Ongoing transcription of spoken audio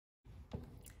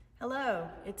Hello,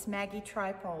 it's Maggie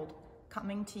Tripold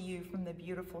coming to you from the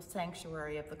beautiful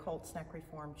sanctuary of the Colts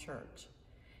Reformed Church.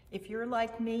 If you're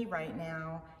like me right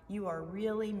now, you are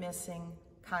really missing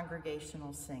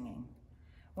congregational singing.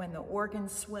 When the organ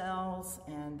swells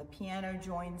and the piano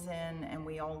joins in and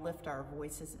we all lift our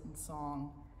voices in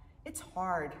song, it's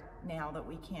hard now that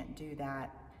we can't do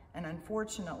that. And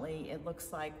unfortunately, it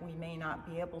looks like we may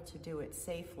not be able to do it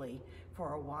safely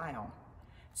for a while.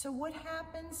 So what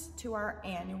happens to our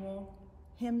annual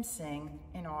hymn sing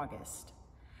in August?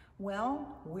 Well,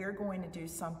 we're going to do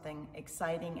something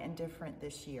exciting and different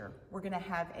this year. We're going to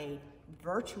have a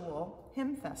virtual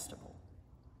hymn festival.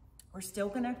 We're still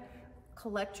going to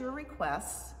collect your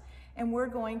requests, and we're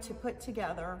going to put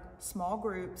together small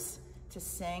groups to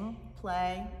sing,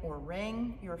 play, or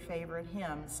ring your favorite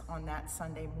hymns on that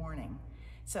Sunday morning.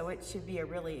 So it should be a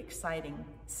really exciting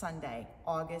Sunday,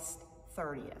 August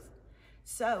 30th.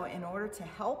 So in order to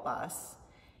help us,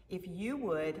 if you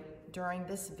would, during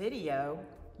this video,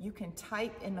 you can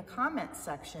type in the comments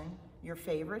section your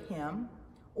favorite hymn,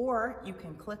 or you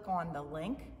can click on the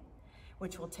link,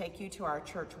 which will take you to our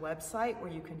church website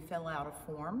where you can fill out a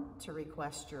form to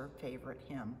request your favorite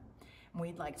hymn. And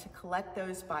we'd like to collect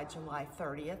those by July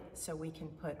 30th so we can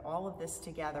put all of this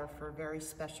together for a very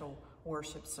special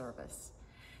worship service.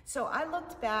 So I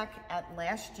looked back at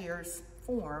last year's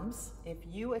forms. If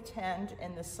you attend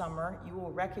in the summer, you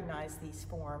will recognize these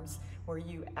forms where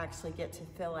you actually get to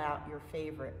fill out your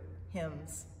favorite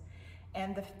hymns.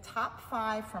 And the top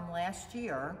 5 from last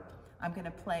year, I'm going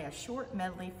to play a short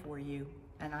medley for you,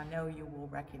 and I know you will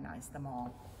recognize them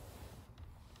all.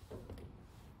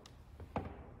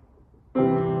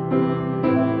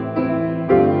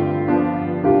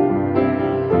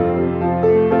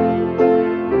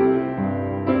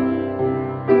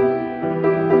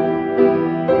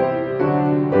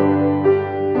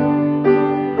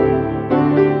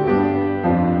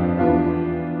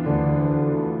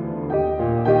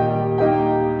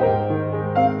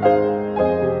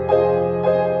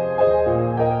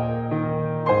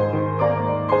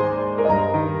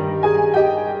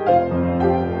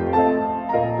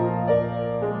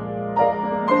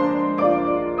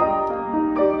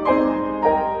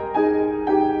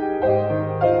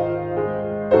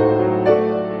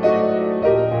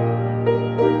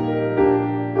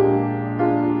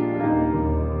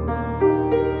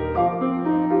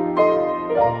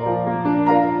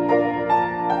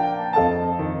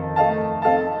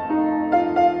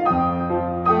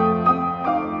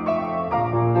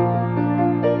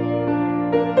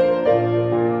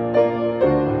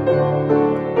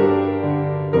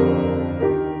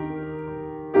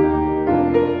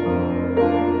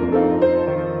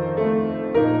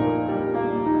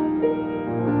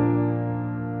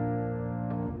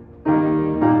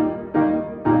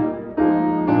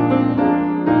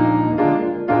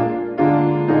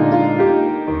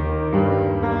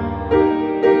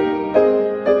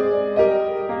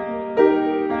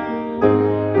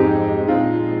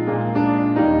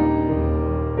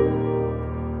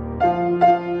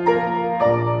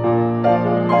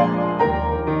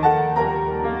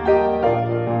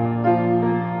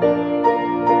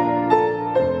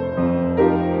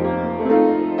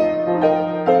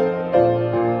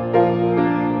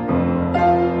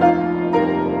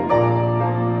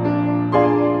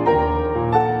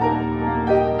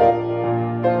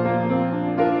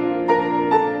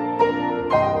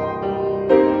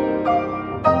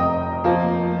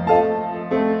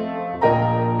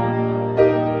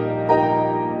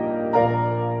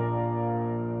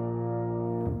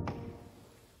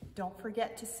 Don't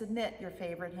forget to submit your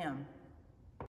favorite hymn.